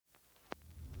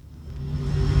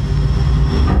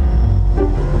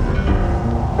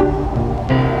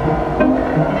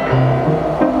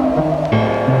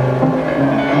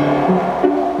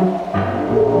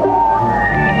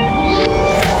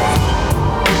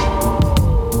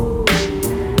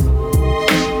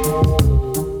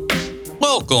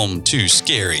Welcome to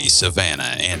Scary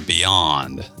Savannah and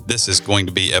Beyond. This is going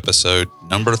to be episode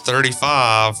number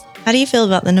 35. How do you feel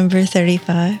about the number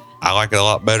 35? I like it a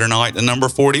lot better than I like the number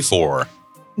 44.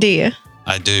 Do you?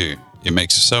 I do. It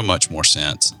makes so much more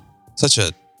sense. Such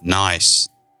a nice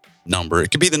number.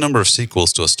 It could be the number of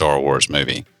sequels to a Star Wars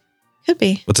movie. Could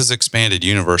be. With this expanded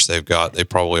universe they've got, they're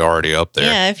probably already up there.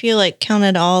 Yeah, if you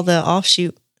counted all the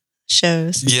offshoot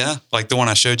shows. Yeah, like the one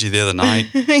I showed you the other night,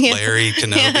 Yeah. Larry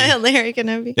Kenobi. Yeah, Larry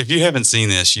Kenobi. If you haven't seen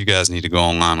this, you guys need to go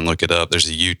online and look it up. There's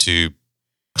a YouTube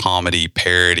comedy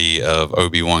parody of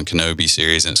Obi-Wan Kenobi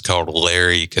series, and it's called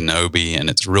Larry Kenobi, and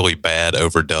it's really bad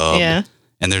overdubbed. Yeah.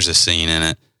 And there's a scene in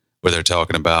it where they're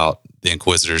talking about the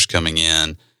Inquisitors coming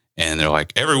in, and they're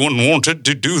like, everyone wanted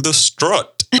to do the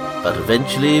strut. But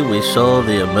eventually we saw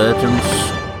the emergence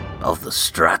of the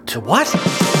Strut. What?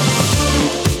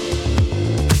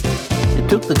 It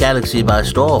took the galaxy by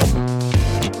storm.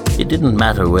 It didn't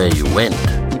matter where you went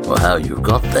or how you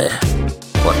got there.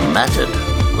 What mattered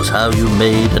was how you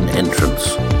made an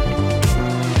entrance.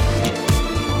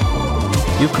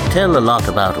 You could tell a lot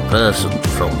about a person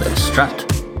from their strut.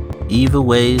 Either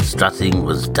way, strutting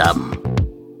was dumb.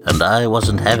 And I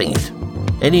wasn't having it.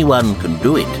 Anyone can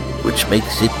do it, which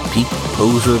makes it peak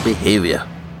poser behavior.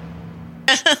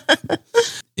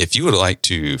 If you would like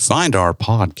to find our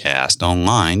podcast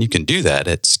online, you can do that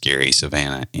at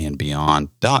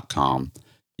scarysavannahandbeyond.com.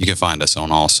 You can find us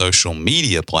on all social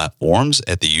media platforms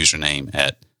at the username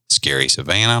at Scary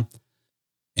Savannah.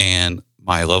 And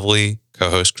my lovely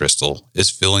co-host Crystal is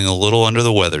feeling a little under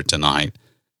the weather tonight,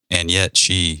 and yet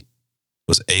she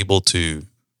was able to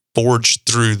forge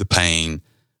through the pain,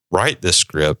 write this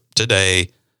script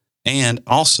today, and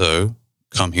also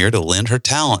come here to lend her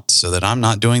talent so that I'm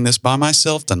not doing this by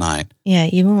myself tonight. Yeah,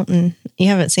 you won't. You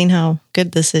haven't seen how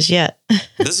good this is yet.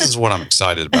 This is what I'm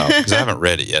excited about because I haven't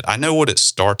read it yet. I know what it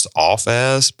starts off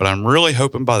as, but I'm really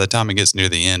hoping by the time it gets near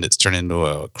the end, it's turned into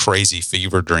a crazy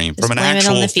fever dream Just from an blame it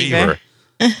on actual the fever.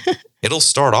 fever. It'll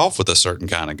start off with a certain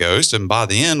kind of ghost, and by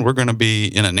the end, we're going to be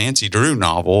in a Nancy Drew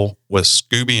novel with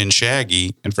Scooby and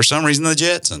Shaggy, and for some reason, the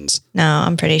Jetsons. No,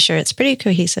 I'm pretty sure it's pretty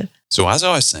cohesive. So as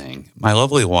I was saying, my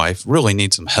lovely wife really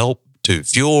needs some help to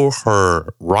fuel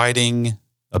her writing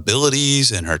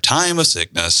abilities in her time of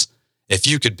sickness. If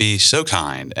you could be so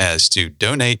kind as to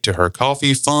donate to her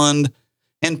coffee fund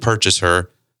and purchase her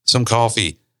some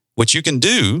coffee, which you can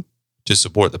do to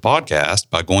support the podcast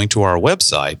by going to our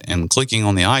website and clicking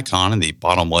on the icon in the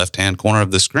bottom left-hand corner of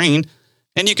the screen,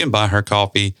 and you can buy her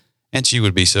coffee, and she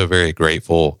would be so very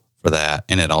grateful for that,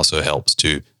 and it also helps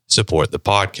to support the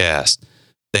podcast.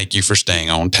 Thank you for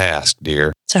staying on task,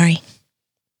 dear. Sorry.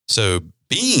 So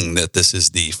being that this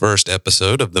is the first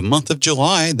episode of the month of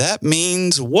July, that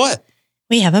means what?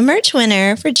 We have a merch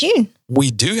winner for June.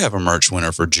 We do have a merch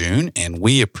winner for June, and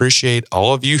we appreciate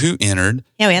all of you who entered.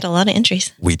 Yeah, we had a lot of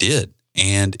entries. We did.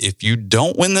 And if you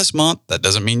don't win this month, that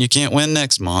doesn't mean you can't win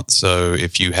next month. So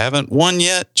if you haven't won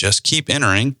yet, just keep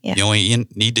entering. Yeah. You only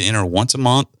need to enter once a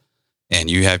month, and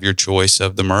you have your choice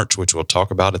of the merch, which we'll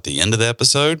talk about at the end of the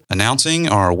episode. Announcing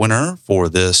our winner for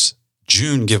this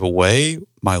June giveaway,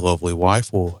 my lovely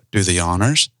wife will do the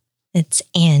honors. It's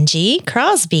Angie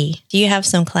Crosby. Do you have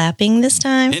some clapping this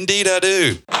time? Indeed, I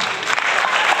do.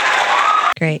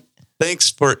 Great. Thanks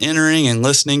for entering and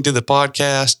listening to the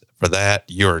podcast. For that,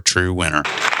 you're a true winner.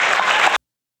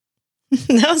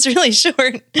 That was really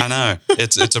short. I know.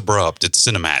 It's abrupt. It's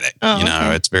cinematic. Oh,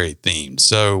 okay. It's very themed.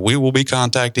 So we will be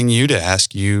contacting you to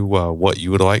ask you what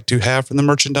you would like to have from the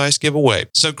merchandise giveaway.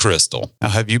 So, Crystal, how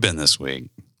have you been this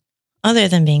week? Other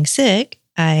than being sick,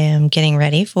 I am getting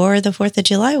ready for the 4th of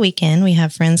July weekend. We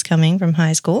have friends coming from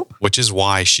high school. Which is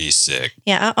why she's sick.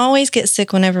 Yeah, I always get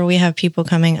sick whenever we have people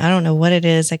coming. I don't know what it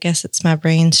is. I guess it's my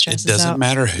brain stresses It doesn't out.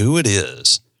 matter who it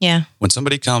is. Yeah, When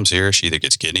somebody comes here, she either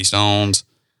gets kidney stones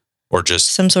or just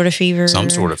some sort of fever.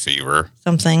 Something. Or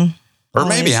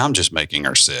maybe Always. I'm just making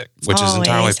her sick, which is Always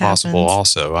entirely possible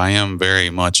happens. also. I am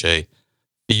very much a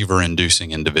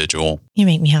fever-inducing individual. You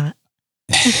make me hot.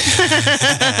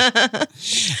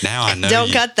 Now I know Don't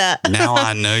you. cut that. Now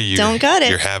I know you. Don't cut it.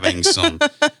 You're having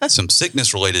some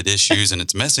sickness-related issues, and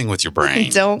it's messing with your brain.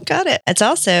 Don't cut it. It's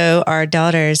also our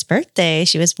daughter's birthday.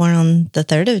 She was born on the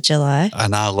 3rd of July.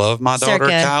 And I love my daughter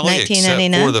Circa Kylie, except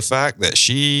 1999. for the fact that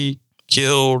she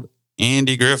killed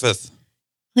Andy Griffith,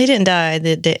 He didn't die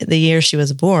the year she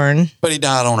was born. but he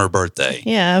died on her birthday.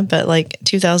 Yeah, but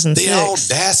 2006. The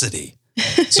audacity.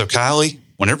 So Kylie,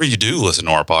 whenever you do listen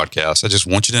to our podcast, I just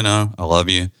want you to know I love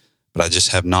you, but I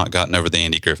just have not gotten over the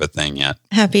Andy Griffith thing yet.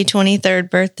 Happy 23rd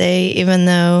birthday, even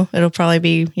though it'll probably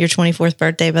be your 24th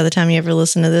birthday by the time you ever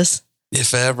listen to this.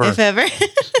 If ever. If ever.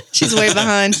 She's way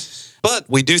behind. But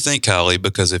we do thank Kylie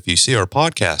because if you see our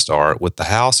podcast art with the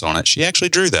house on it, she actually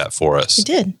drew that for us. She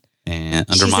did. And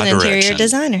under She's my an direction. interior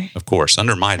designer. Of course,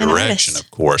 under my An direction, artist.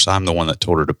 of course. I'm the one that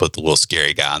told her to put the little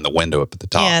scary guy in the window up at the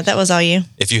top. Yeah, that was all you.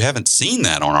 If you haven't seen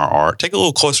that on our art, take a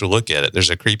little closer look at it. There's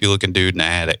a creepy looking dude in the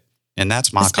attic. And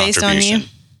that's my It's based on contribution. you?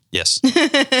 Yes.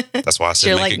 That's why I said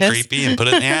Your make likeness. it creepy and put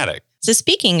it in the attic. So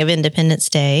speaking of Independence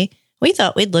Day, we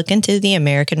thought we'd look into the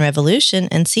American Revolution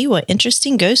and see what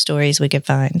interesting ghost stories we could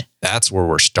find. That's where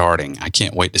we're starting. I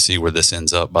can't wait to see where this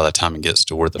ends up by the time it gets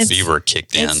to where the fever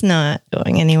kicked in. It's not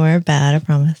going anywhere bad, I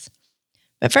promise.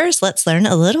 But first, let's learn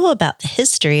a little about the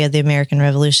history of the American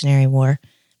Revolutionary War,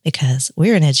 because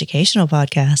we're an educational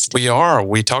podcast. We are.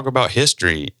 We talk about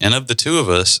history. And of the two of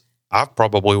us, I've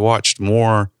probably watched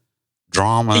more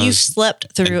dramas. You've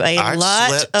slept through a I've lot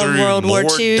slept of through World War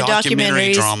more II documentary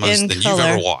documentaries dramas in than color. you've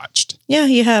ever watched. Yeah,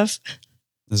 you have.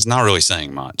 It's not really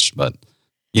saying much, but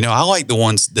I like the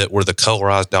ones that were the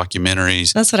colorized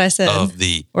documentaries That's what I said. of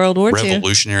the World War II.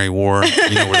 Revolutionary War. Where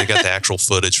they got the actual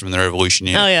footage from the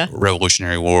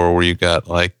Revolutionary War, where you got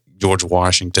like George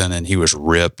Washington and he was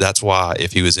ripped. That's why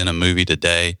if he was in a movie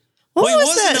today, What Well, he was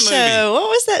was in that a show? movie. What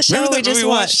was that show remember we that just movie we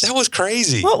watched? That was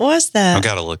crazy. What was that? I've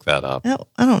got to look that up.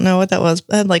 I don't know what that was.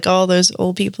 It had like all those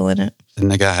old people in it. And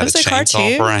the guy had a Was it a chainsaw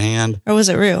cartoon? for a hand. Or was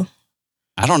it real?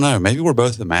 I don't know. Maybe we're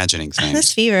both imagining This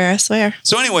things. fever, I swear.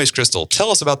 So anyways, Crystal,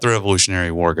 tell us about the Revolutionary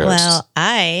War ghosts. Well,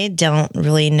 I don't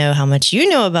really know how much you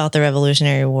know about the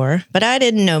Revolutionary War, but I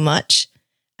didn't know much.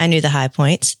 I knew the high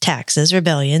points, taxes,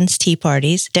 rebellions, tea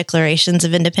parties, declarations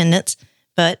of independence.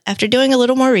 But after doing a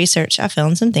little more research, I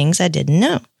found some things I didn't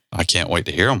know. I can't wait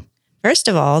to hear them. First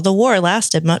of all, the war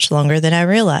lasted much longer than I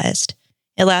realized.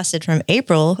 It lasted from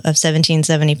April of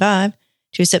 1775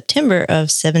 to September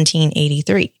of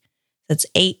 1783. That's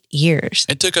 8 years.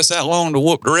 It took us that long to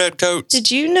whoop the redcoats.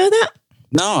 Did you know that?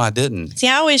 No, I didn't. See,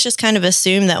 I always just kind of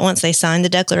assumed that once they signed the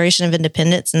Declaration of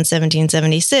Independence in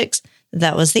 1776,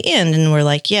 that was the end. And we're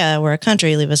like, yeah, we're a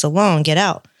country, leave us alone, get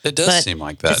out. It does But seem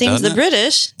like that, It seems doesn't the it?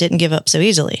 British didn't give up so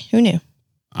easily. Who knew?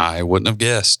 I wouldn't have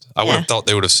guessed. I would Yeah. have thought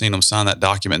they would have seen them sign that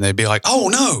document and they'd be like, oh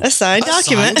no. A signed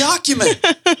document. Signed document.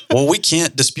 Well, we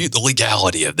can't dispute the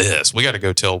legality of this. We got to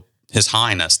go tell His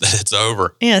Highness that it's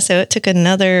over. Yeah, so it took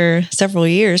another several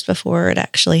years before it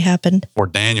actually happened. Or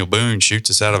Daniel Boone shoots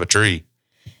us out of a tree.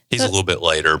 He's a little bit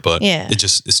later, but Yeah. it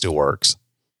still works.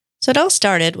 So it all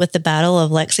started with the Battle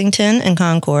of Lexington and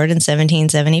Concord in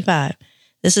 1775.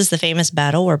 This is the famous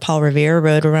battle where Paul Revere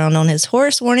rode around on his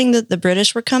horse warning that the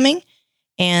British were coming,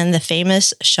 and the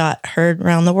famous shot heard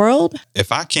around the world.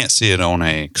 If I can't see it on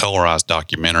a colorized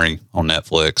documentary on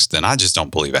Netflix, then I just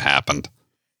don't believe it happened.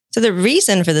 So the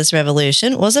reason for this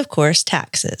revolution was, of course,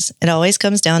 taxes. It always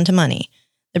comes down to money.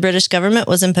 The British government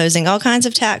was imposing all kinds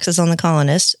of taxes on the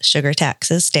colonists: sugar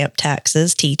taxes, stamp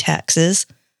taxes, tea taxes.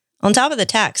 On top of the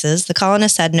taxes, the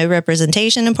colonists had no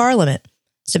representation in Parliament.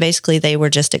 So basically, they were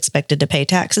just expected to pay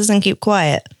taxes and keep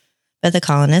quiet. But the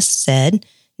colonists said,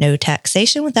 no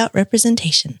taxation without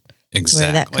representation. That's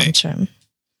where that Exactly. comes from.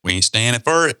 We ain't standing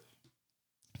for it.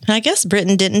 And I guess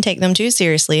Britain didn't take them too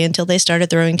seriously until they started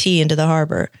throwing tea into the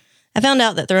harbor. I found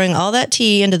out that throwing all that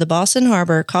tea into the Boston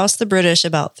Harbor cost the British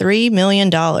about $3 million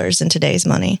in today's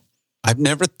money. I've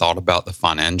never thought about the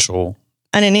financial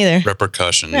I didn't either.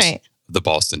 repercussions Right. of the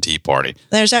Boston Tea Party.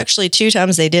 There's actually 2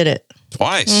 times they did it.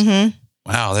 Twice. Mm-hmm.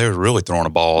 Wow, they were really throwing a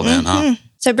ball then, huh?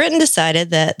 So Britain decided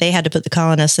that they had to put the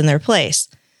colonists in their place.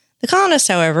 The colonists,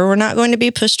 however, were not going to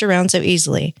be pushed around so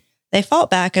easily. They fought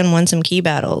back and won some key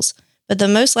battles. But the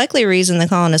most likely reason the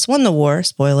colonists won the war,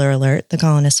 spoiler alert, the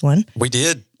colonists won, We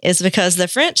did. is because the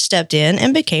French stepped in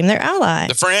and became their ally.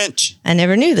 The French. I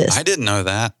never knew this. I didn't know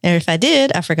that. Or if I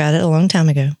did, I forgot it a long time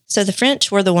ago. So the French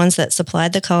were the ones that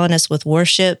supplied the colonists with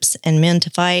warships and men to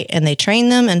fight, and they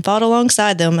trained them and fought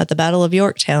alongside them at the Battle of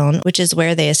Yorktown, which is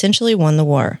where they essentially won the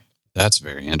war. That's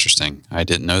very interesting. I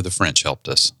didn't know the French helped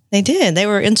us. They did. They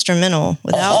were instrumental.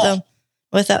 Without them,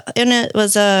 and it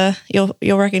was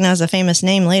you'll recognize a famous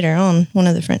name later on, one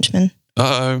of the Frenchmen.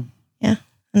 Uh-oh. Yeah,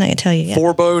 I'm not gonna tell you yet.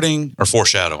 Foreboding or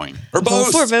foreshadowing or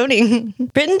both. For voting.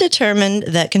 Britain determined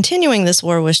that continuing this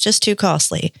war was just too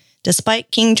costly,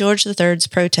 despite King George III's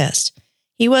protest.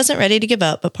 He wasn't ready to give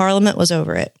up, but Parliament was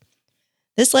over it.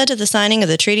 This led to the signing of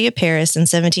the Treaty of Paris in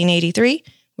 1783,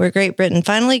 where Great Britain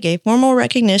finally gave formal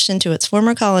recognition to its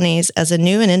former colonies as a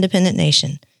new and independent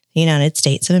nation, the United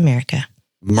States of America.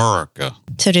 America.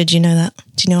 So did you know that?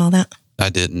 Did you know all that? I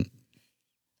didn't.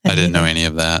 I didn't know any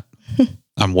of that.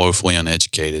 I'm woefully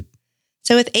uneducated.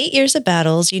 So with 8 years of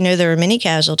battles, you know there were many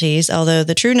casualties, although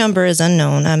the true number is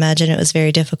unknown. I imagine it was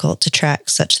very difficult to track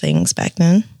such things back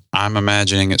then. I'm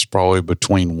imagining it's probably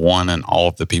between 1 and all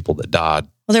of the people that died.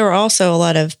 Well, Well, there were also a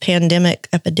lot of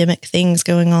epidemic things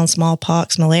going on,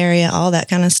 smallpox, malaria, all that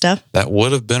kind of stuff. That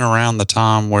would have been around the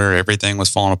time where everything was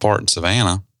falling apart in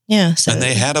Savannah. Yeah. So And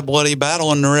they had a bloody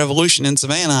battle in the Revolution in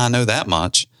Savannah. I know that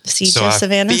much. Siege So of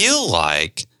Savannah. I feel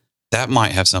like that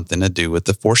might have something to do with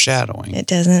the foreshadowing. It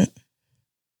doesn't.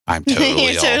 I'm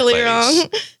totally You're totally off base.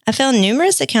 wrong. I found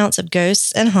numerous accounts of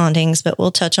ghosts and hauntings, but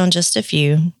we'll touch on just a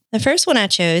few. The first one I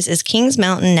chose is Kings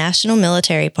Mountain National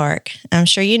Military Park. I'm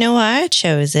sure you know why I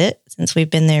chose it, since we've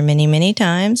been there many, many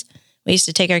times. We used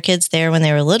to take our kids there when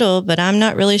they were little, but I'm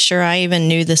not really sure I even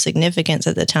knew the significance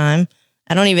at the time.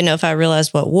 I don't even know if I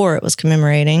realized what war it was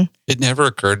commemorating. It never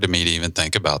occurred to me to even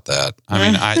think about that.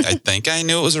 I mean, I think I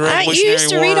knew it was a Revolutionary You used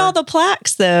to War. read all the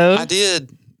plaques, though. I did.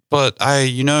 But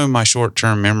my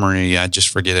short-term memory, I just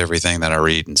forget everything that I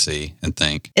read and see and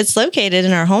think. It's located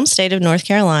in our home state of North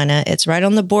Carolina. It's right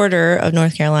on the border of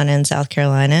North Carolina and South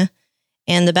Carolina.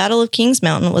 And the Battle of Kings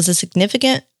Mountain was a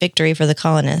significant victory for the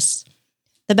colonists.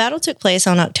 The battle took place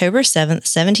on October 7th,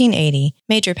 1780.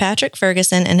 Major Patrick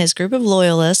Ferguson and his group of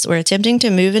loyalists were attempting to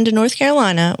move into North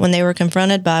Carolina when they were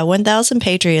confronted by 1,000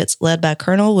 patriots led by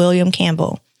Colonel William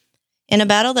Campbell. In a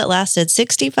battle that lasted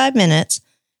 65 minutes,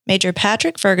 Major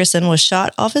Patrick Ferguson was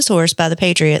shot off his horse by the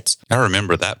patriots. I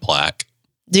remember that plaque.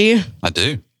 Do you? I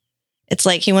do. It's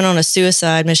like he went on a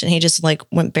suicide mission. He just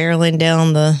went barreling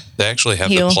down the They actually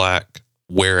have hill. the plaque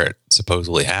where it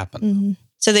supposedly happened. Mm-hmm.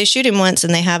 So they shoot him once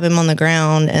and they have him on the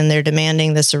ground and they're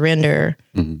demanding the surrender.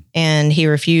 Mm-hmm. And he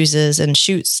refuses and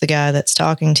shoots the guy that's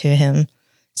talking to him.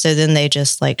 So then they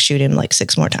just shoot him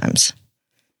 6 more times.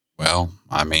 Well,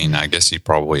 I mean, I guess he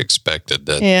probably expected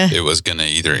that it was going to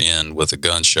either end with a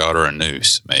gunshot or a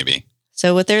noose, maybe.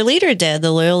 So with their leader dead,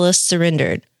 the loyalists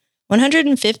surrendered.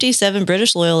 157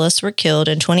 British loyalists were killed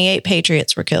and 28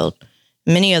 patriots were killed.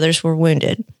 Many others were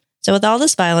wounded. So with all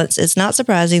this violence, it's not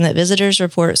surprising that visitors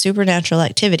report supernatural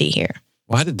activity here.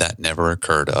 Why did that never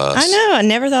occur to us? I know. I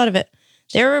never thought of it.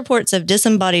 There are reports of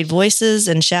disembodied voices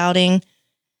and shouting,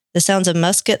 the sounds of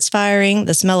muskets firing,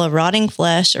 the smell of rotting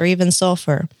flesh, or even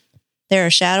sulfur. There are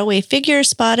shadowy figures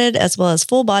spotted as well as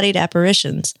full-bodied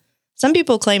apparitions. Some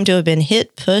people claim to have been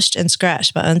hit, pushed, and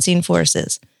scratched by unseen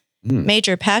forces.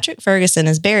 Major Patrick Ferguson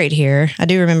is buried here. I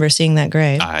do remember seeing that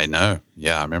grave. I know.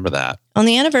 Yeah, I remember that. On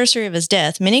the anniversary of his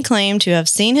death, many claim to have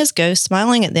seen his ghost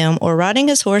smiling at them or riding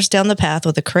his horse down the path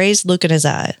with a crazed look in his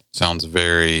eye. Sounds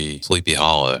very Sleepy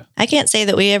Hollow. I can't say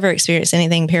that we ever experienced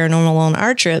anything paranormal on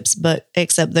our trips, but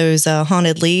except those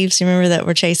haunted leaves. You remember that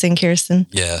were chasing Kirsten?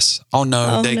 Yes. Oh,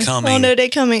 no, they coming. Oh, no, they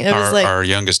coming. It was our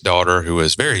youngest daughter, who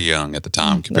was very young at the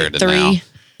time compared to 3. now.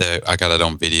 I got it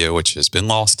on video, which has been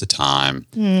lost to time.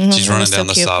 Mm-hmm. She's running down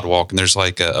the sidewalk, and there's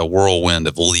a whirlwind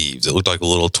of leaves. It looked like a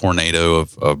little tornado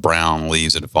of brown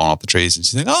leaves that had fallen off the trees. And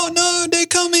she's like, oh, no, they're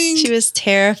coming. She was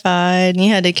terrified, and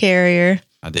you had to carry her.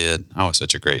 I did. I was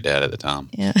such a great dad at the time.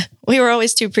 Yeah. We were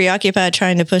always too preoccupied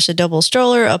trying to push a double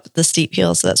stroller up the steep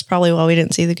hill, so that's probably why we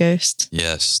didn't see the ghost.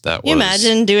 Yes, that was. Can you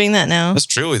imagine doing that now? That's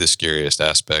truly the scariest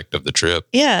aspect of the trip.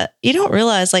 Yeah. You don't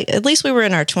realize, at least we were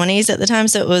in our 20s at the time,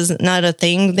 so it was not a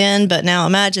thing then. But now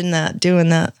imagine doing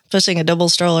that, pushing a double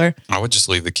stroller. I would just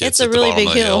leave the kids It's a at the really bottom big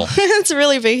of the hill. It's a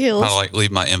really big hill. I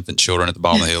leave my infant children at the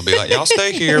bottom of the hill. Be like, y'all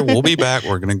stay here. We'll be back.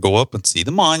 We're going to go up and see the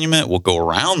monument. We'll go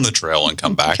around the trail and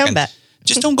come back.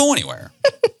 Just don't go anywhere.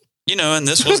 And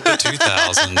this was the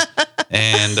 2000s,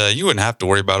 and you wouldn't have to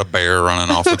worry about a bear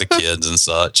running off with the kids and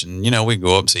such. And, we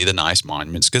go up and see the nice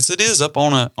monuments because it is up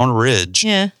on a ridge.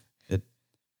 Yeah.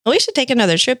 We should take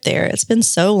another trip there. It's been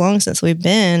so long since we've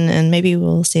been, and maybe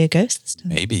we'll see a ghost this time.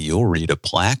 Maybe you'll read a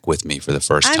plaque with me for the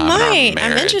first time I might. in our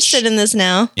marriage. I'm interested in this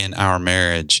now. In our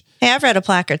marriage. Hey, I've read a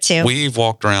plaque or two. We've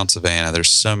walked around Savannah. There's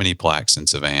so many plaques in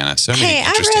Savannah. So many I've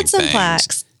interesting read some things.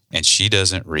 plaques. And she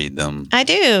doesn't read them. I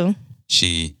do.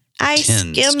 She I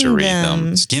tends skim to read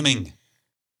them. Skimming.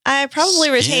 I probably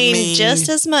retained just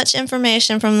as much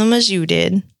information from them as you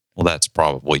did. Well, that's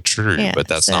probably true, but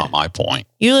that's not my point.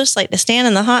 You just like to stand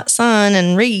in the hot sun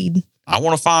and read. I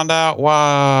want to find out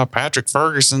why Patrick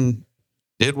Ferguson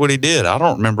did what he did. I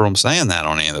don't remember him saying that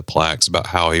on any of the plaques about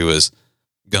how he was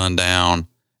gunned down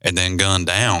and then gunned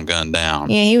down.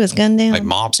 Yeah, he was gunned down. Like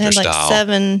mobster had style.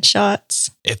 7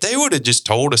 shots. If they would have just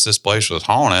told us this place was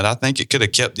haunted, I think it could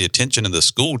have kept the attention of the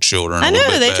school children a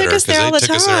little bit better. Took us there all the time. They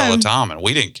took us there all the time, and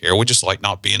we didn't care. We just like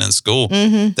not being in school.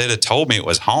 Mm-hmm. They'd have told me it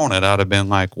was haunted. I'd have been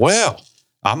like, well,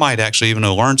 I might actually even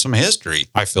have learned some history.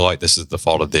 I feel like this is the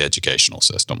fault of the educational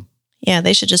system. Yeah,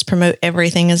 they should just promote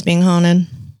everything as being haunted.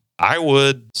 I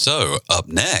would. So up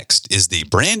next is the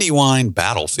Brandywine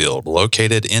Battlefield,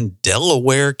 located in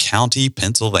Delaware County,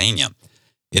 Pennsylvania.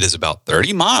 It is about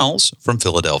 30 miles from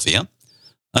Philadelphia.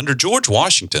 Under George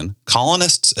Washington,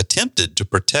 colonists attempted to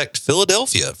protect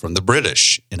Philadelphia from the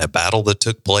British in a battle that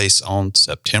took place on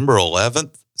September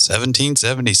 11th,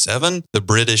 1777. The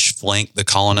British flanked the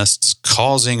colonists,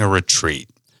 causing a retreat.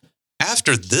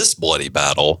 After this bloody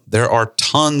battle, there are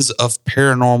tons of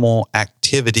paranormal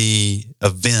activity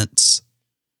events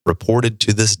reported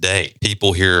to this day.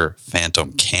 People hear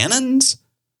phantom cannons,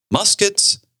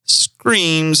 muskets,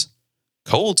 screams,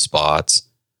 cold spots,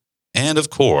 and of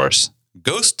course,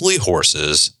 ghostly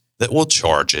horses that will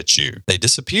charge at you. They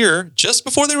disappear just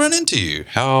before they run into you.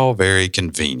 How very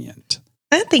convenient.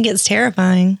 I think it's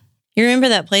terrifying. You remember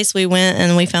that place we went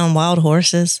and we found wild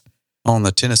horses? On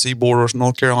the Tennessee border of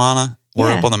North Carolina, we're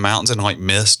Yeah. up on the mountains and like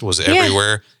mist was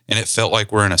everywhere. And it felt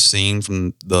like we're in a scene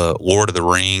from the Lord of the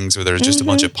Rings where there's just a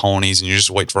bunch of ponies and you just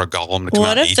wait for a golem to come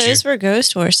What out and if eat those you. were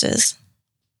ghost horses?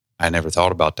 I never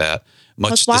thought about that.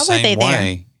 Much Why the were same they there?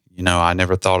 way, I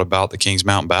never thought about the Kings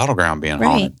Mountain Battleground being Right.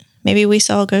 haunted. Maybe we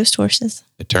saw ghost horses.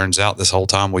 It turns out this whole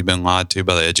time we've been lied to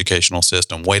by the educational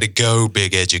system. Way to go,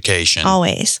 big education.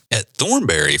 Always. At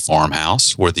Thornbury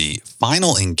Farmhouse, where the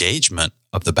final engagement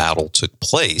of the battle took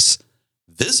place,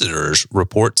 visitors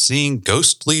report seeing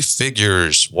ghostly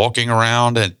figures walking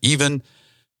around and even,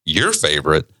 your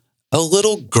favorite, a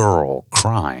little girl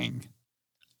crying.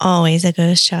 Always a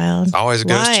ghost child. Always a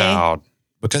ghost Why? child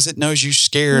because it knows you're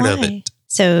scared of Why? it.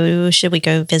 So should we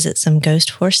go visit some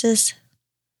ghost horses?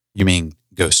 You mean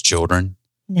ghost children?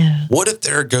 No. What if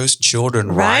there are ghost children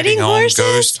Riding riding on horses?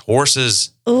 ghost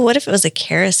horses Oh, what if it was a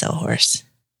carousel horse?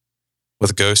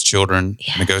 with ghost children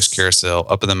and a ghost Yes. carousel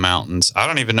up in the mountains? I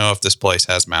don't even know if this place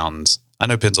has mountains. I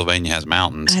know Pennsylvania has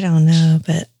mountains. I don't know,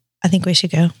 but I think we should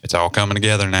go. It's all coming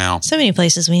together now. So many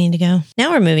places we need to go.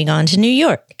 Now we're moving on to New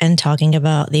York and talking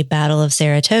about the Battle of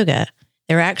Saratoga.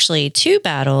 There were actually two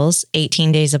battles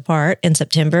 18 days apart in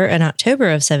September and October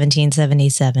of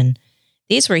 1777.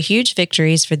 These were huge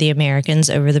victories for the Americans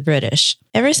over the British.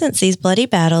 Ever since these bloody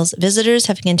battles, visitors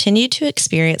have continued to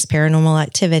experience paranormal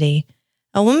activity.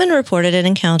 A woman reported an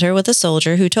encounter with a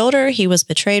soldier who told her he was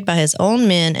betrayed by his own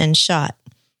men and shot.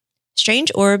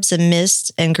 Strange orbs and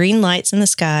mists and green lights in the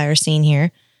sky are seen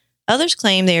here. Others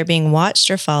claim they are being watched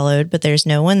or followed, but there's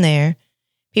no one there.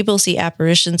 People see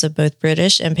apparitions of both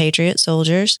British and Patriot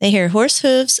soldiers. They hear horse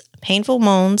hooves, painful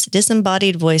moans,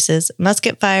 disembodied voices,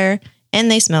 musket fire, and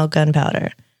they smell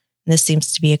gunpowder. This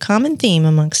seems to be a common theme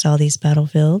amongst all these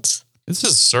battlefields. This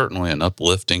is certainly an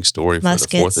uplifting story for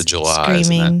Muskets, the 4th of July, isn't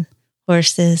screaming,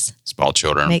 horses, it? Small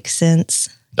children, makes sense.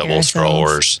 double Carousels,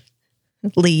 strollers,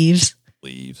 leaves.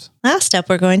 leaves. Last up,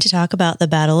 we're going to talk about the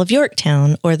Battle of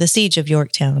Yorktown, or the Siege of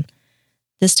Yorktown.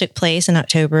 This took place in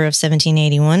October of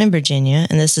 1781 in Virginia,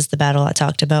 and this is the battle I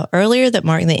talked about earlier that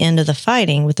marked the end of the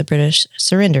fighting with the British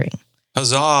surrendering.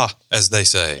 Huzzah, as they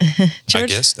say. I George-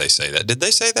 guess they say that. Did they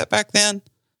say that back then?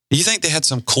 Do you think they had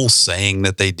some cool saying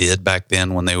that they did back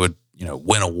then when they would,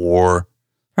 win a war?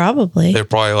 Probably. They're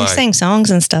probably They like, sang songs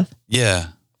and stuff, yeah,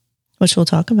 which we'll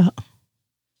talk about.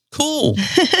 cool.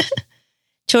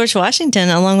 George Washington,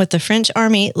 along with the French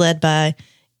army led by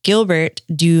Gilbert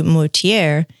du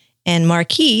Motier and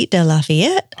Marquis de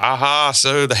Lafayette. Aha,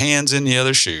 so the hand's in the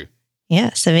other shoe.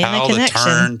 Yeah, Savannah How the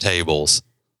Connection. turntables.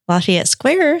 Lafayette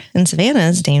Square in Savannah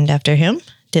is named after him.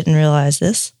 Didn't realize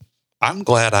this. I'm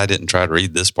glad I didn't try to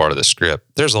read this part of the script.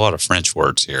 There's a lot of French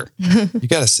words here. You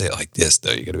got to say it like this,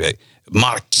 though. You got to be like,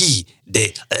 Marquis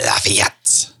de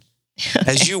Lafayette.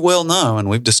 As you well know, and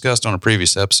we've discussed on a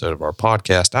previous episode of our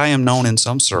podcast, I am known in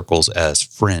some circles as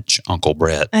French Uncle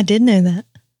Brett. I did know that.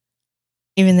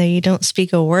 Even though you don't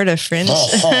speak a word of French.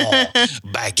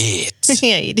 Baguette.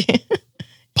 Yeah, you do.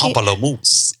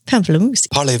 Pamplemousse. Pamplemousse.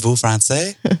 Parlez-vous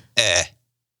français?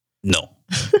 No.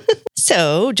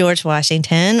 So, George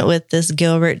Washington with this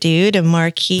Gilbert dude and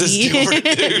Marquis, This Gilbert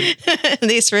dude.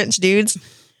 these French dudes,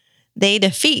 they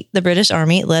defeat the British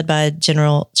army led by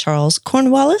General Charles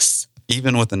Cornwallis.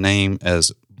 Even with a name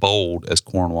as bold as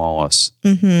Cornwallis,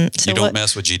 Mm-hmm. you don't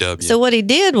mess with GW. So what he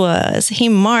did was he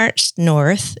marched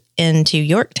north into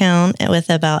Yorktown with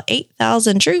about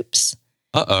 8,000 troops.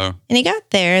 Uh-oh. And he got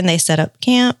there and they set up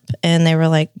camp and they were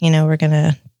like, we're going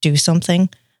to do something.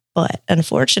 But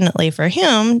unfortunately for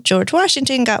him, George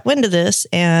Washington got wind of this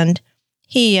and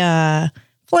he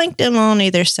flanked him on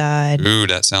either side. Ooh,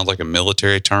 that sounds like a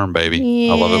military term, baby.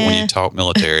 I love it when Yeah. you talk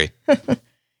military.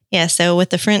 Yeah, so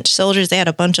with the French soldiers, they had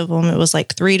a bunch of them. It was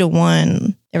like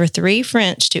 3-1. There were 3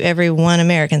 French to every 1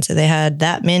 American. So they had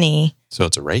that many. So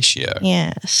it's a ratio.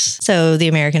 Yes. So the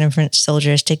American and French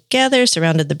soldiers together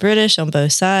surrounded the British on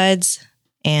both sides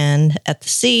and at the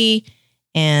sea.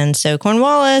 And so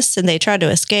Cornwallis, and they tried to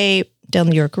escape down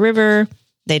the York River.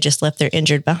 They just left their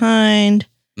injured behind.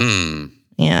 Hmm.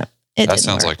 Yeah. It That didn't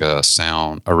sounds work.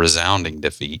 like a resounding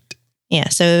defeat. Yeah,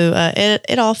 so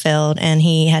it all failed, and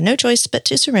he had no choice but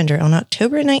to surrender on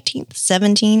October 19th,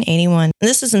 1781. And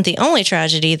this isn't the only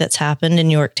tragedy that's happened in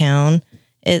Yorktown.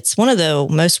 It's one of the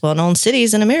most well-known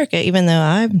cities in America, even though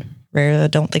I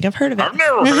don't think I've heard of it. I've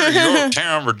never heard of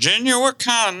Yorktown, Virginia. What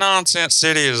kind of nonsense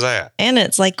city is that? And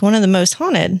it's like one of the most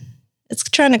haunted. It's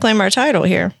trying to claim our title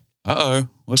here. Uh-oh.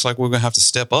 Looks like we're going to have to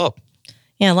step up.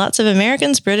 Yeah, lots of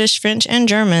Americans, British, French, and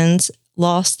Germans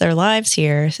lost their lives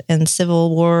here in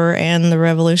Civil War and the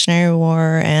Revolutionary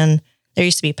War. And there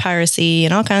used to be piracy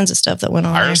and all kinds of stuff that went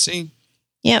on. Piracy?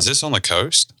 Yeah. Is this on the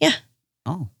coast? Yeah.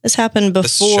 Oh. This happened before.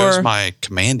 This shows my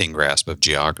commanding grasp of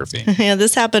geography. Yeah,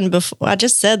 this happened before. I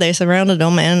just said they surrounded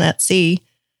them and at sea.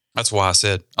 That's why I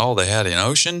said, oh, they had an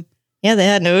ocean? Yeah, they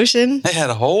had an ocean. They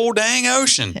had a whole dang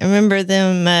ocean. I remember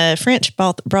them French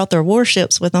brought their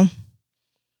warships with them.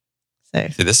 So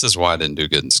See, this is why I didn't do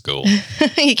good in school.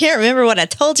 you can't remember what I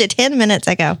told you 10 minutes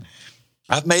ago.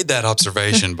 I've made that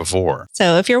observation before.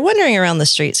 So if you're wandering around the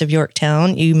streets of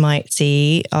Yorktown, you might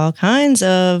see all kinds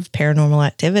of paranormal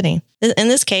activity. In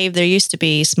this cave, there used to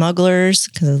be smugglers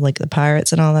because of like the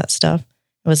pirates and all that stuff.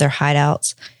 It was their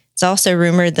hideouts. It's also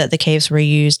rumored that the caves were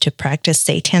used to practice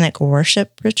satanic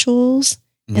worship rituals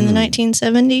in the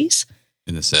 1970s.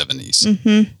 In the 70s.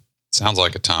 Mm-hmm. Sounds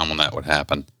like a time when that would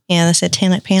happen. Yeah, the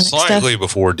satanic panic Slightly stuff.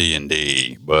 before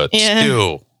D&D, but Yeah.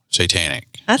 still satanic.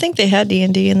 I think they had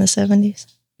D&D in the 70s.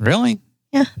 Really?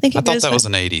 Yeah, I think it I thought goes that back. was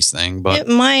an 80s thing, but It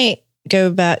might go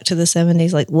back to the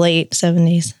 70s, like late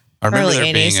 70s. I remember early there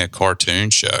 80s. being a cartoon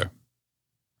show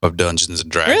of Dungeons and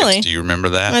Dragons. Really? Do you remember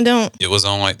that? I don't. It was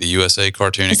on like the USA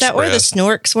Cartoon Is that where the Express.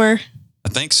 Snorks were? I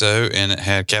think so. And it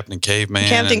had Captain Caveman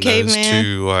Captain and those Caveman.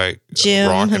 two like Jim.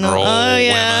 rock and all- roll Oh,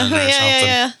 yeah. women or something.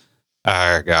 Yeah.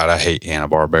 Oh, God, I hate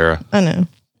Hanna-Barbera. I know.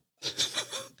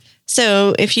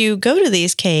 So if you go to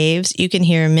these caves, you can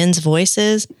hear men's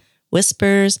voices,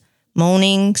 whispers,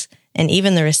 moanings, and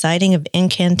even the reciting of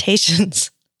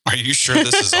incantations. Are you sure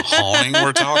this is a haunting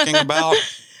we're talking about?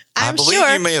 I I'm believe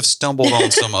sure. you may have stumbled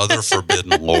on some other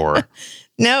forbidden lore.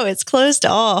 No, it's closed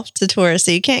off to tourists,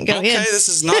 so you can't go Okay, in. this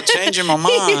is not changing my You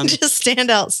can mind. just stand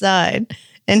outside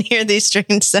and hear these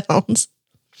strange sounds.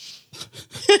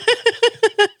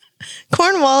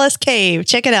 Cornwallis Cave.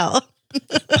 Check it out.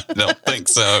 I don't think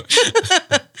so.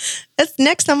 That's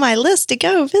next on my list to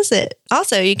go visit.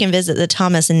 Also, you can visit the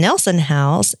Thomas Nelson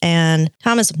House. And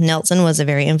Thomas Nelson was a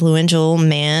very influential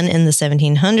man in the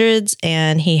 1700s.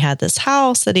 And he had this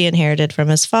house that he inherited from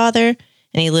his father.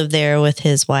 And he lived there with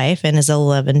his wife and his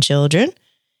 11 children.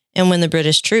 And when the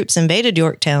British troops invaded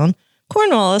Yorktown,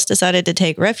 Cornwallis decided to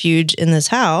take refuge in this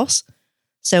house.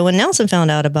 So when Nelson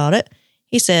found out about it,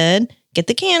 he said, "Get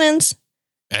the cannons,"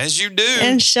 As you do.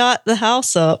 and shot the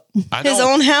house up, I his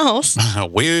don't- own house.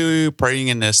 We're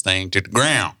bringing this thing to the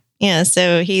ground. Yeah,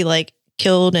 so he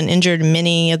killed and injured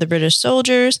many of the British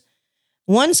soldiers.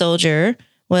 One soldier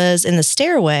was in the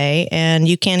stairway, and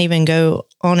you can't even go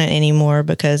on it anymore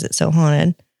because it's so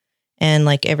haunted. And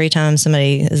every time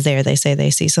somebody is there, they say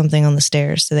they see something on the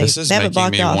stairs. So This is they have it making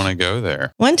blocked me off. want to go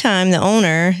there. One time, the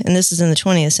owner, and this is in the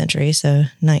 20th century, so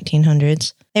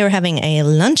 1900s, they were having a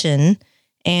luncheon,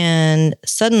 and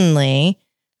suddenly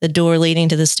the door leading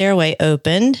to the stairway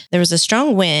opened. There was a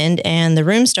strong wind, and the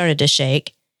room started to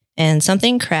shake, and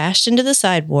something crashed into the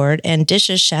sideboard, and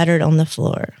dishes shattered on the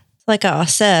floor. Like I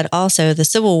said, also, the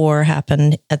Civil War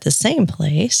happened at the same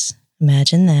place.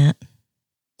 Imagine that.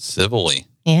 Civilly.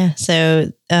 Yeah.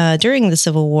 So during the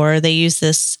Civil War, they used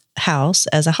this house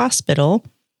as a hospital.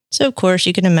 So, of course,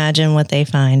 you can imagine what they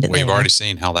find. We've there. already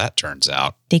seen how that turns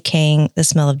out. The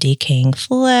smell of decaying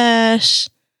flesh,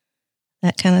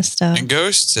 that kind of stuff. And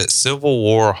ghosts at Civil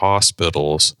War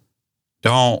hospitals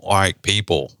don't like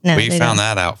people. No, We they found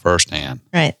don't. that out firsthand.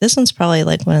 Right. This one's probably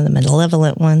one of the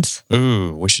malevolent ones.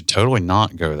 Ooh, we should totally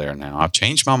not go there now. I've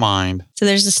changed my mind. So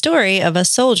there's a story of a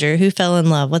soldier who fell in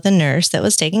love with a nurse that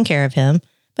was taking care of him,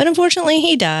 but unfortunately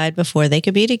he died before they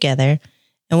could be together,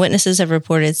 and witnesses have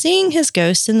reported seeing his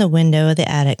ghost in the window of the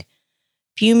attic,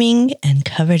 fuming and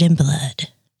covered in blood.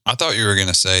 I thought you were going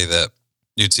to say that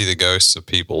you'd see the ghosts of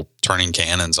people turning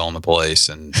cannons on the place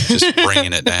and just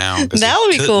bringing it down. 'cause That he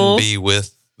would be couldn't cool. Be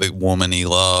with the woman he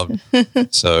loved.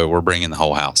 So we're bringing the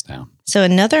whole house down. So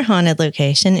another haunted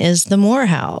location is the Moore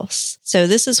House. So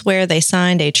this is where they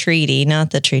signed a treaty,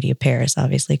 not the Treaty of Paris,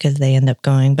 obviously, because they end up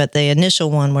going, but the initial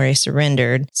one where he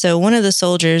surrendered. So one of the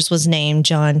soldiers was named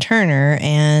John Turner,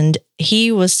 and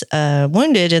he was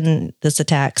wounded in this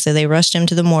attack. So they rushed him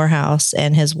to the Moore House,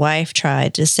 and his wife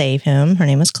tried to save him. Her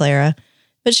name was Clara,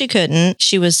 but she couldn't.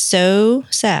 She was so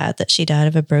sad that she died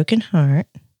of a broken heart.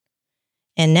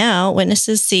 And now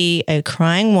witnesses see a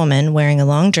crying woman wearing a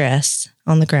long dress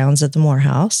on the grounds of the Moore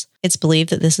house. It's believed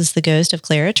that this is the ghost of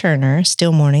Clara Turner,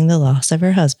 still mourning the loss of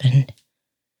her husband.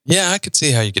 Yeah, I could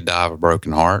see how you could die of a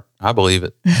broken heart. I believe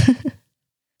it.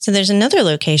 So there's another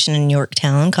location in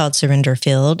Yorktown called Surrender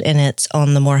Field, and it's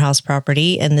on the Morehouse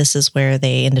property, and this is where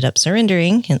they ended up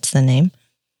surrendering, hence the name.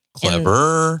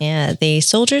 Clever. And, the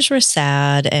soldiers were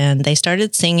sad, and they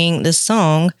started singing this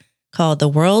song called The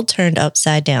World Turned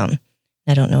Upside Down.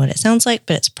 I don't know what it sounds like,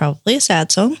 but it's probably a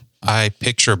sad song. I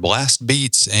picture blast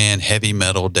beats and heavy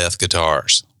metal death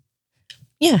guitars.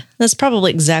 Yeah, that's probably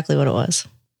exactly what it was.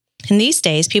 In these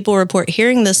days, people report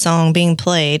hearing this song being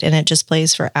played, and it just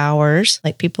plays for hours.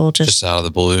 Like people Just out of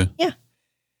the blue? Yeah.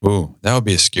 Ooh, that would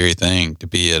be a scary thing to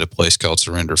be at a place called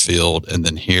Surrender Field and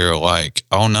then hear like,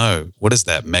 oh no, what is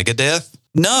that, Megadeth?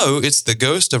 No, it's the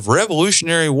ghost of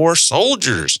Revolutionary War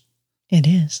soldiers It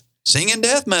is. singing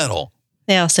death metal.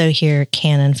 They also hear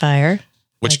cannon fire.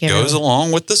 Which Like goes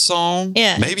along with the song.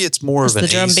 Yeah. Maybe it's more It's of an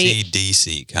the drum beat.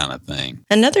 AC/DC kind of thing.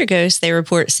 Another ghost they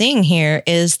report seeing here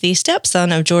is the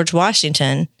stepson of George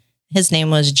Washington. His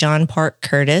name was John Parke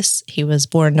Curtis. He was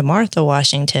born to Martha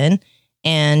Washington,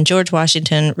 and George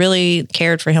Washington really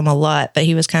cared for him a lot, but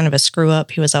he was kind of a screw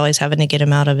up. He was always having to get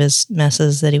him out of his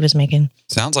messes that he was making.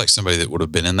 Sounds like somebody that would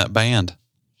have been in that band.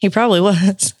 He probably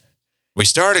was. We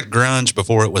started grunge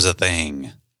before it was a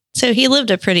thing. So he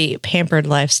lived a pretty pampered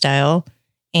lifestyle,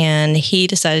 and he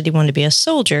decided he wanted to be a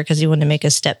soldier because he wanted to make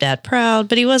his stepdad proud,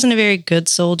 but he wasn't a very good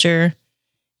soldier,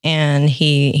 and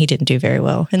he didn't do very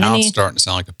well. And Now then it's starting to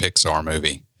sound like a Pixar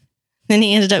movie.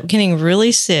 he ended up getting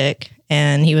really sick,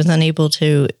 and he was unable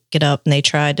to get up, and they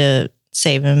tried to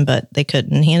save him, but they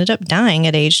couldn't. He ended up dying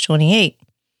at age 28.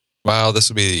 Wow, this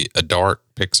would be a dark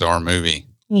Pixar movie.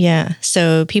 Yeah.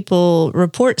 So people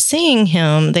report seeing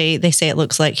him. They say it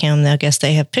looks like him. I guess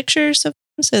they have pictures of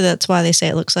him. So that's why they say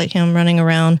it looks like him running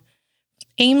around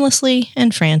aimlessly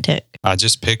and frantic. I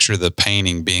just picture the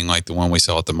painting being like the one we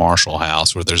saw at the Marshall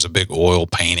House, where there's a big oil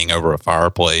painting over a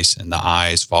fireplace and the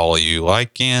eyes follow you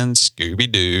like in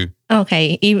Scooby-Doo.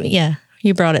 Okay. Yeah.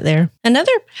 You brought it there.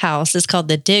 Another house is called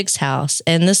the Diggs House.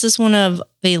 And this is one of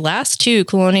the last two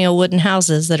colonial wooden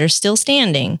houses that are still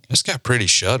standing. It's got pretty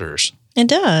shutters. It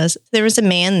does. There was a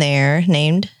man there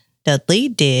named Dudley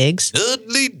Diggs.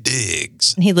 Dudley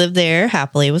Diggs. He lived there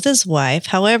happily with his wife.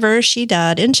 However, she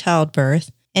died in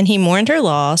childbirth, and he mourned her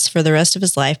loss for the rest of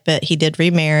his life, but he did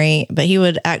remarry. But he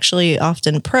would actually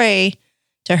often pray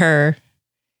to her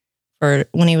for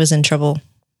when he was in trouble.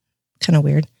 Kind of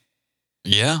weird.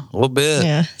 Yeah, a little bit.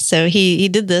 Yeah. So he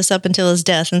did this up until his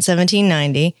death in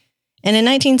 1790. And in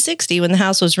 1960, when the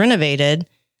house was renovated,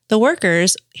 the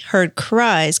workers heard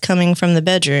cries coming from the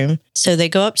bedroom. So they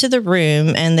go up to the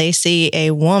room and they see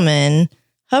a woman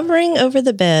hovering over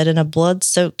the bed in a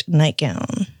blood-soaked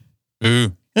nightgown.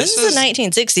 Ooh. This is the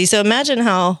 1960s. So imagine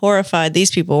how horrified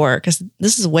these people were, because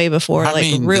this is way before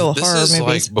real this horror is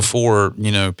movies. like before,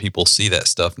 people see that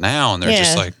stuff now and they're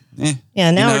just like, eh.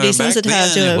 Yeah, now we're back desensitized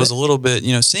then, to it it. was a little bit,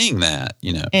 seeing that,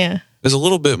 Yeah. it was a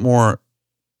little bit more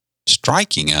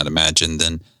striking, I'd imagine,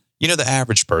 than, the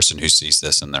average person who sees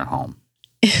this in their home.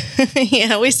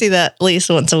 Yeah, we see that at least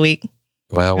once a week.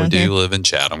 Well, we around do here. live in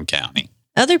Chatham County.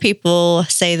 Other people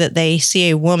say that they see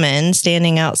a woman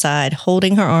standing outside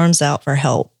holding her arms out for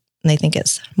help. And they think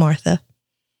it's Martha.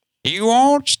 You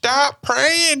won't stop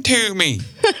praying to me.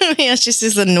 Yeah, she's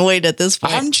just annoyed at this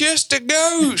point. I'm just a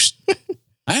ghost.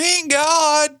 I ain't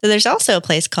God. So there's also a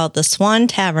place called the Swan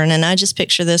Tavern. And I just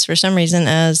picture this for some reason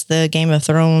as the Game of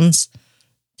Thrones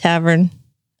tavern.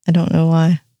 I don't know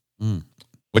why.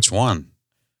 Which one?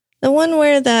 The one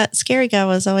where that scary guy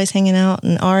was always hanging out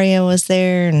and Arya was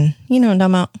there. And you know what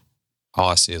I'm talking about. All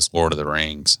I see is Lord of the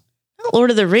Rings. Not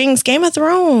Lord of the Rings, Game of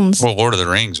Thrones. Well, Lord of the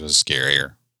Rings was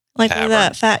scarier. Like where Tavern.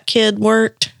 that fat kid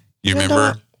worked. You You know remember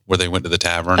what? where they went to the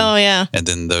tavern? Oh, yeah. And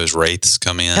then those wraiths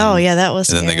come in. Oh, yeah, that was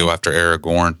And then they scary. go after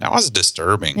Aragorn. That was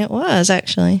disturbing. It was,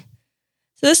 actually.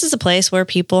 So this is a place where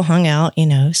people hung out,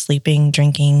 sleeping,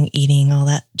 drinking, eating, all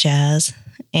that jazz.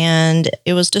 And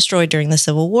it was destroyed during the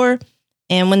Civil War.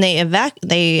 And when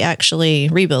they actually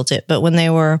rebuilt it. But when they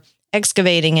were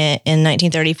excavating it in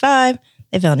 1935,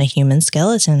 they found a human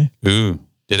skeleton. Ooh.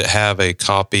 Did it have a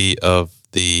copy of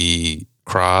the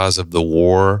Cries of the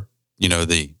War?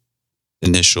 The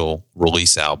initial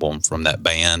release album from that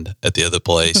band at the other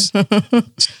place,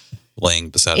 laying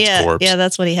beside his corpse. Yeah,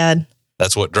 that's what he had.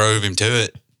 That's what drove him to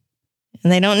it.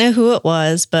 And they don't know who it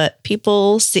was, but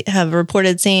people have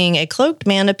reported seeing a cloaked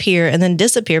man appear and then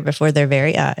disappear before their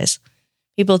very eyes.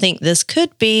 People think this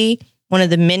could be one of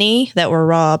the many that were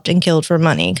robbed and killed for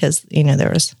money because,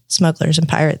 there was smugglers and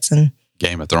pirates and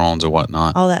Game of Thrones or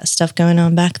whatnot. All that stuff going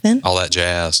on back then. All that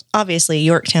jazz. Obviously,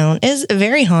 Yorktown is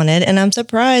very haunted, and I'm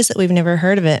surprised that we've never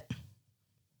heard of it.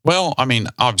 Well, I mean,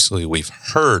 obviously we've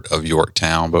heard of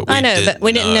Yorktown, but we but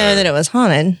we didn't know that it was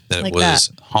haunted. That like it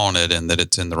was haunted and that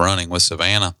it's in the running with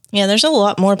Savannah. Yeah, there's a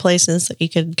lot more places that you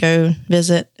could go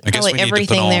visit. I guess Probably we need everything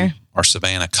to put on there. our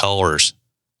Savannah colors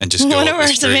and just go What up are the our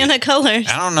street. Savannah colors?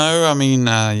 I don't know. I mean,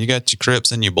 you got your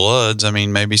Crips and your Bloods. I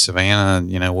mean, maybe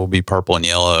Savannah, will be purple and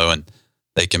yellow, and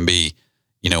they can be,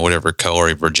 whatever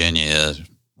color Virginia is,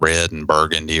 red and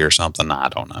burgundy or something. I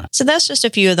don't know. So that's just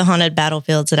a few of the haunted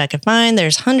battlefields that I could find.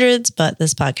 There's hundreds, but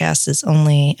this podcast is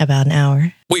only about an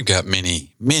hour. We've got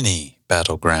many, many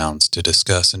battlegrounds to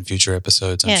discuss in future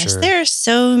episodes, I'm Yes, sure. there are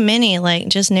so many. Like,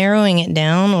 just narrowing it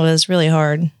down was really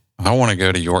hard. I want to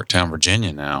go to Yorktown,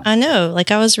 Virginia now. I know.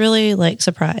 Like, I was really,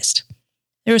 surprised.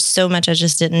 There was so much I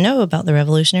just didn't know about the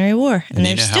Revolutionary War. And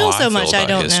there's still so much I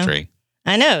don't know.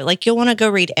 I know. Like, you'll want to go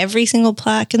read every single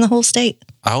plaque in the whole state.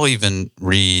 I'll even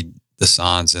read the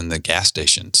signs in the gas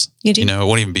stations. You do? It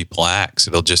won't even be plaques.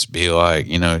 It'll just be like,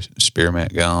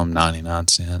 spearmint gum, 99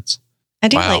 cents. I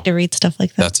do like to read stuff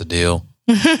like that. That's a deal.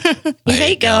 You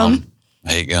hate gum.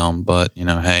 I hate gum, but,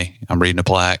 hey, I'm reading a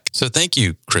plaque. So thank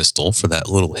you, Crystal, for that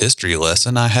little history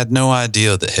lesson. I had no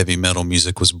idea that heavy metal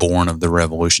music was born of the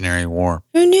Revolutionary War.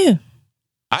 Who knew?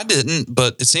 I didn't,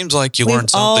 but it seems like you We've learned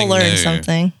something all learned new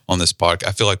something on this podcast.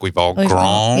 I feel like we've all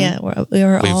grown. We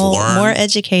were We've all learned. more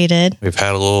educated. We've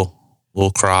had a little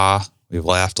cry. We've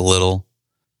laughed a little.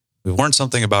 We've learned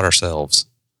something about ourselves.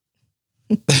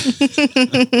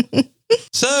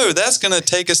 So that's going to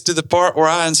take us to the part where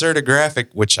I insert a graphic,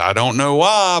 which I don't know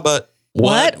why, but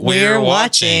what we're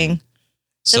watching.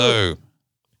 So,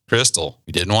 Crystal,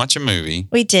 we didn't watch a movie.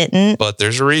 We didn't. But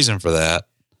there's a reason for that.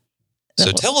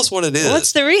 So tell us what it is.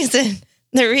 What's the reason?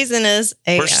 The reason is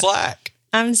We're slack.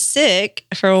 I'm sick,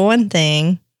 for one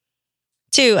thing.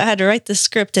 2, I had to write the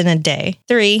script in a day.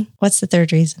 3, what's the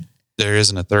third reason? There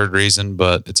isn't a third reason,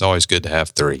 but it's always good to have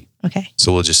 3. Okay.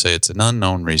 So we'll just say it's an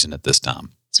unknown reason at this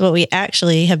time. So what we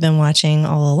actually have been watching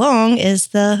all along is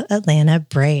the Atlanta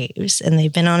Braves. And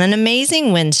they've been on an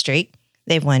amazing win streak.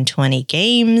 They've won 20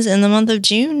 games in the month of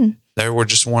June. They were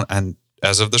just one, and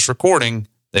as of this recording,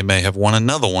 they may have won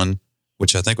another one,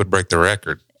 which I think would break the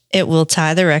record. It will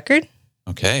tie the record.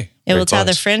 Okay. It will tie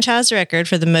the franchise record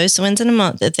for the most wins in a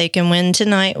month if they can win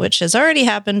tonight, which has already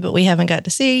happened, but we haven't got to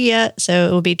see yet. So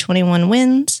it will be 21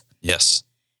 wins. Yes.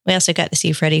 We also got to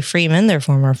see Freddie Freeman, their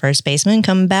former first baseman,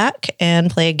 come back and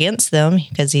play against them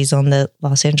because he's on the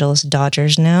Los Angeles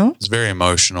Dodgers now. It's very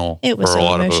emotional It was for so a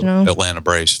lot emotional. of Atlanta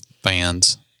Braves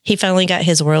fans. He finally got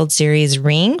his World Series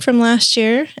ring from last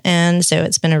year. And so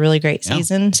it's been a really great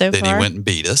season so then far. He went and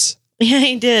beat us. Yeah,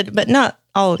 he did, but not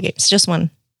all the games, just one.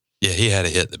 Yeah, he had a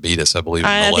hit that beat us, I believe, in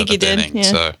the I think he 11th did, inning. yeah.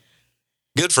 So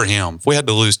good for him. If we had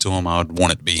to lose to him, I would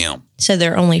want it to be him. So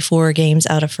they're only 4 games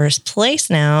out of first place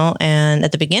now. And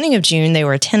at the beginning of June, they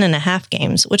were 10.5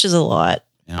 games, which is a lot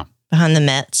behind the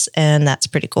Mets. And that's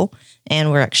pretty cool.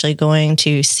 And we're actually going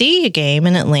to see a game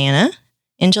in Atlanta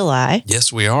in July.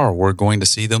 Yes, we are. We're going to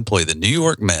see them play the New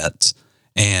York Mets.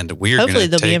 And we are going to Hopefully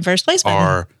they'll be in take first place by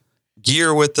our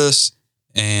gear with us,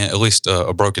 and at least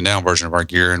a broken down version of our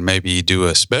gear, and maybe do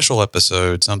a special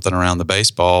episode, something around the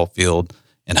baseball field.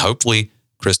 And hopefully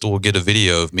Crystal will get a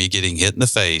video of me getting hit in the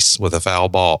face with a foul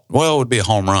ball. Well, it would be a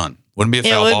home run. Wouldn't be a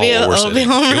foul ball. It would be a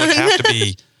home It would run. have to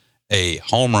be a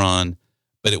home run,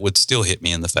 but it would still hit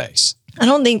me in the face. I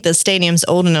don't think the stadium's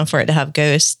old enough for it to have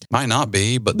ghosts. Might not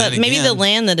be, but But then maybe again, the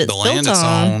land that it's the land built it's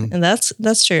on. on- And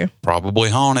that's true. probably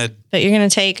haunted. But you're going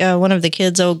to take one of the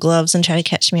kids' old gloves and try to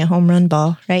catch me a home run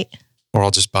ball, right? Or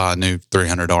I'll just buy a new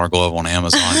 $300 glove on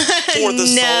Amazon for the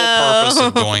sole purpose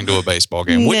of going to a baseball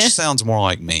game, which No. sounds more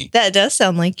like me. That does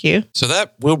sound like you. So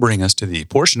that will bring us to the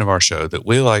portion of our show that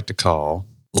we like to call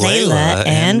Layla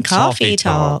and Coffee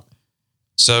Talk.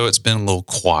 So it's been a little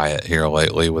quiet here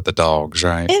lately with the dogs,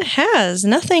 right? It has.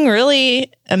 Nothing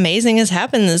really amazing has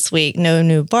happened this week. No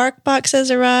new bark box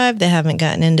has arrived. They haven't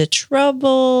gotten into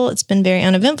trouble. It's been very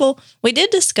uneventful. We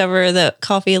did discover that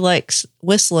Coffee likes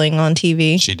whistling on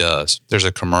TV. She does. There's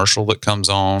a commercial that comes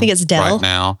on think it's Dell. right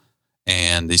now,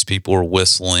 and these people are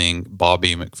whistling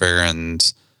Bobby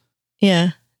McFerrin's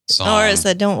Yeah. song. Or is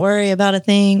that Don't Worry About a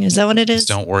Thing? Is that what it is? Just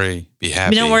Don't Worry, Be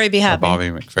Happy. Don't Worry, Be by Happy. Bobby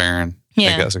McFerrin. I Yeah.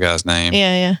 think that's the guy's name.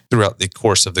 Yeah. Throughout the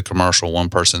course of the commercial, one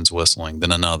person's whistling, then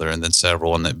another, and then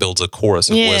several, and it builds a chorus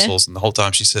of Yeah. whistles. And the whole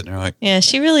time she's sitting there like, Yeah,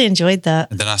 she really enjoyed that.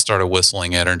 and then I started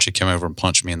whistling at her, and she came over and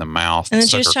punched me in the mouth. And then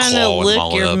she stuck was her trying to claw in my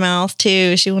lick your lip. mouth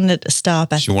too. She wanted it to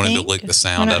stop. She wanted to lick the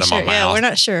sound out of my Yeah, mouth. we're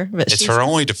not sure, but It's she's, her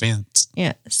only defense.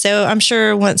 Yeah. So I'm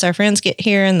sure once our friends get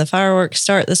here and the fireworks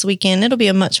start this weekend, it'll be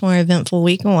a much more eventful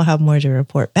week and we'll have more to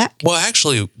report back. Well,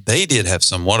 actually, they did have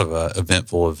somewhat of an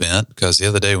eventful event because the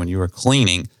other day when you were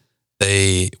cleaning,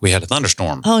 we had a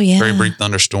thunderstorm. Oh, yeah. Very brief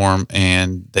thunderstorm,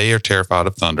 and they are terrified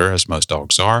of thunder, as most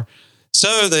dogs are.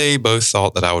 So they both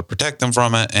thought that I would protect them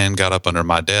from it and got up under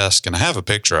my desk, and I have a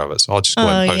picture of it. So I'll just go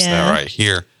ahead and post that right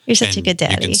here. You're such a good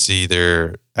daddy. You can see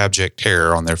their abject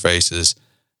terror on their faces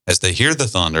as they hear the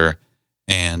thunder,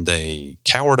 and they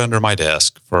cowered under my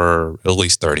desk for at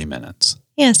least 30 minutes.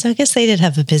 Yeah, so I guess they did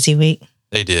have a busy week.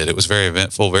 They did. It was very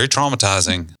eventful, very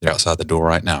traumatizing. They're outside the door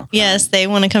right now. Yes, they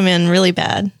want to come in really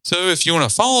bad. So if you want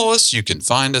to follow us, you can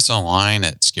find us online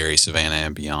at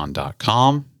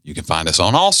scarysavannahandbeyond.com. You can find us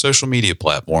on all social media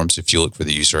platforms if you look for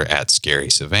the user at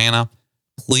scarysavannah.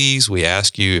 Please, we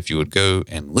ask you if you would go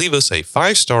and leave us a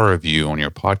 5-star review on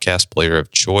your podcast player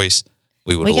of choice.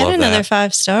 We would love that. We got another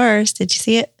 5 stars. Did you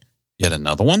see it? Yet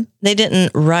another one? They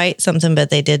didn't write something,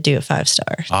 but they did do a 5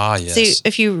 star. Ah, yes. So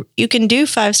if you can do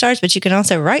 5 stars, but you can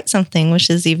also write something, which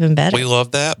is even better. We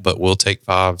love that, but we'll take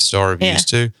 5-star reviews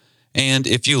too. And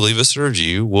if you leave us a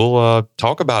review, we'll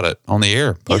talk about it on the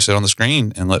air, post it on the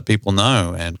screen, and let people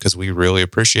know. And because we really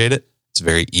appreciate it, it's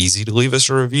very easy to leave us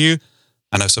a review.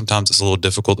 I know sometimes it's a little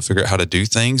difficult to figure out how to do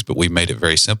things, but we made it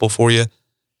very simple for you.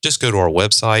 Just go to our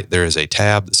website. There is a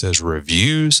tab that says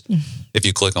reviews. If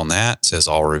you click on that, it says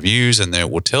all reviews, and then it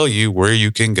will tell you where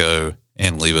you can go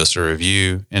and leave us a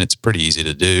review. And it's pretty easy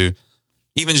to do.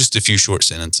 Even just a few short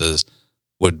sentences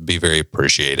would be very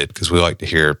appreciated because we like to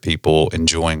hear people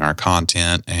enjoying our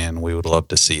content, and we would love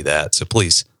to see that. So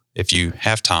please, if you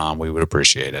have time, we would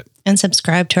appreciate it. And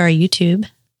subscribe to our YouTube.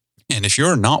 And if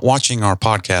you're not watching our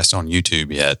podcast on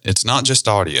YouTube yet, it's not just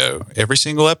audio. Every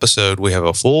single episode, we have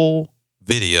a full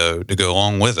video to go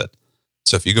along with it.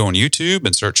 So if you go on YouTube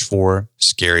and search for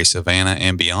Scary Savannah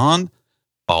and Beyond,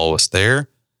 follow us there.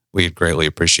 We'd greatly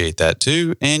appreciate that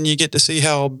too. And you get to see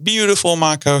how beautiful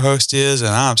my co-host is. And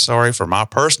I'm sorry for my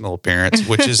personal appearance,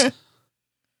 which is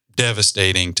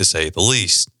devastating to say the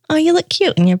least. Oh, you look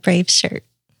cute in your Brave shirt.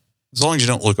 As long as you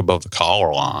don't look above the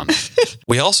collar line.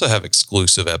 We also have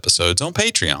exclusive episodes on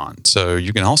Patreon. So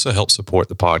you can also help support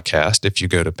the podcast if you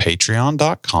go to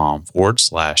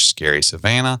patreon.com/Scary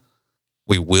Savannah.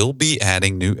 We will be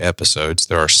adding new episodes.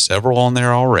 There are several on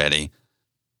there already.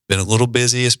 Been a little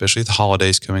busy, especially with the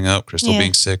holidays coming up, Crystal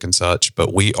being sick and such,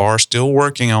 but we are still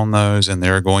working on those, and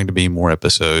there are going to be more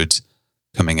episodes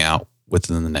coming out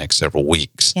within the next several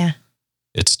weeks. Yeah.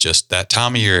 It's just that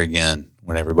time of year again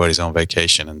when everybody's on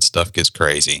vacation and stuff gets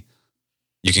crazy.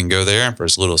 You can go there, and for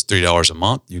as little as $3 a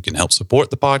month, you can help support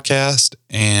the podcast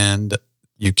and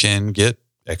you can get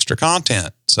extra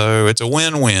content. So it's a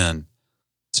win-win,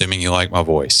 assuming you like my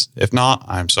voice. If not,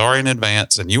 I'm sorry in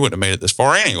advance, and you wouldn't have made it this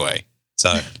far anyway.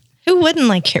 So who wouldn't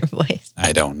like your voice?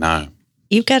 I don't know.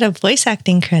 You've got a voice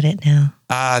acting credit now.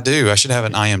 I do. I should have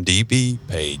an IMDb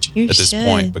page at this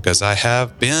point because I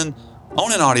have been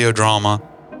on an audio drama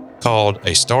called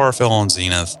A Star Fell on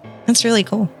Zenith. That's really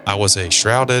cool. I was a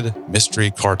shrouded mystery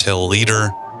cartel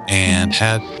leader and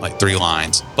had like 3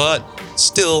 lines, but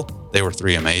still, they were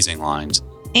 3 amazing lines.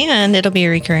 And it'll be a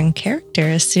recurring character,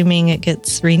 assuming it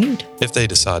gets renewed. If they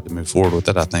decide to move forward with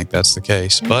it, I think that's the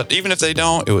case. But even if they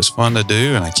don't, it was fun to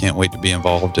do, and I can't wait to be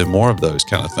involved in more of those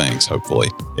kind of things, hopefully.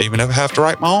 Even if I have to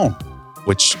write my own,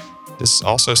 which is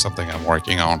also something I'm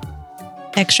working on.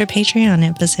 Extra Patreon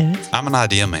episodes. I'm an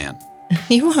idea man.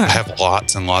 You are. I have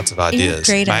lots and lots of ideas.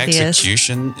 Great My ideas.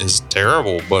 execution is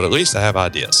terrible, but at least I have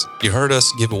ideas. You heard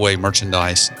us give away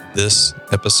merchandise this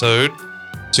episode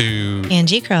to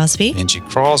Angie Crosby.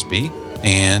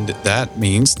 And that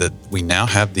means that we now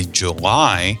have the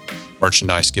July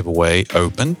merchandise giveaway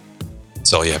open.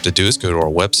 So all you have to do is go to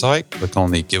our website, click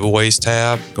on the giveaways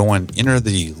tab, go and enter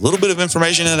the little bit of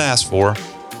information it asks for,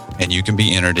 and you can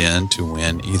be entered in to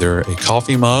win either a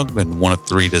coffee mug in one of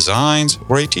 3 designs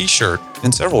or a t-shirt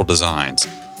in several designs.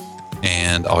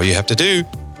 And all you have to do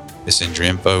is send your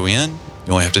info in.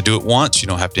 You only have to do it once. You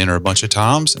don't have to enter a bunch of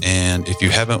times. And if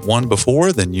you haven't won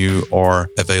before, then you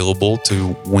are available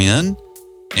to win.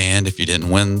 And if you didn't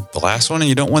win the last one and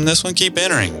you don't win this one, keep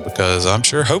entering because I'm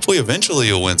sure hopefully eventually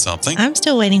you'll win something. I'm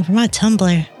still waiting for my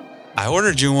tumbler. I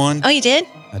ordered you one. Oh, you did?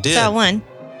 I did. So I won.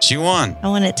 She won. I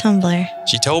won a tumbler.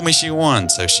 She told me she won,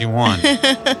 so she won.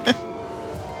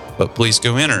 But please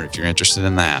go enter if you're interested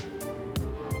in that.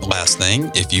 Last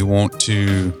thing, if you want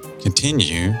to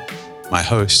continue my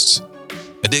host's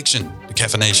addiction to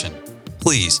caffeination,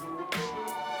 please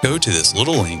go to this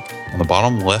little link on the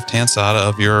bottom left-hand side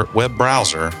of your web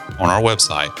browser on our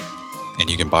website, and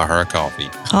you can buy her a coffee.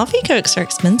 Coffee Cokes are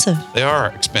expensive. They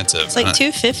are expensive. It's like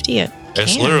 $2.50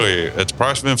 It's Can. literally, it's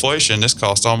price of inflation. This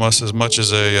costs almost as much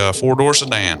as a 4-door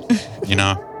sedan,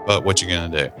 but what you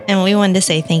going to do? And we wanted to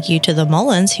say thank you to the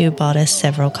Mullins who bought us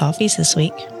several coffees this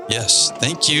week. Yes.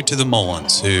 Thank you to the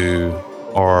Mullins, who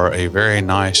are a very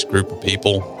nice group of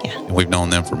people. Yeah. And we've known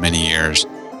them for many years.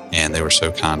 And they were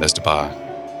so kind as to buy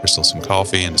Crystal some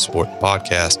coffee and to support the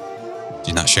podcast.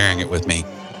 She's not sharing it with me,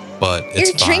 but it's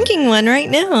You're fine. drinking one right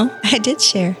now. I did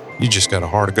share. You just got a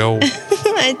heart of gold.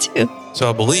 I do. So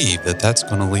I believe that that's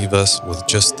going to leave us with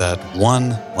just that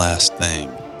one last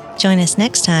thing. Join us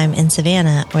next time in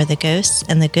Savannah, where the ghosts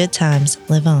and the good times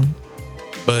live on.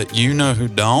 But you know who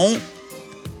don't?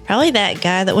 Probably that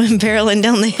guy that went barreling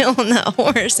down the hill on that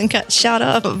horse and got shot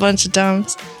up a bunch of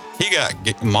times. He got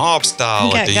mob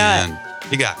style He at the got end.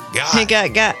 He got. He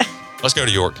got. Let's go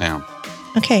to Yorktown.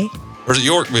 Okay. Or is it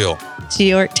Yorkville? To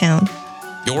Yorktown.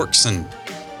 Yorks, and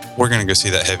we're going to go see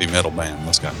that heavy metal band.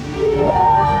 Let's go.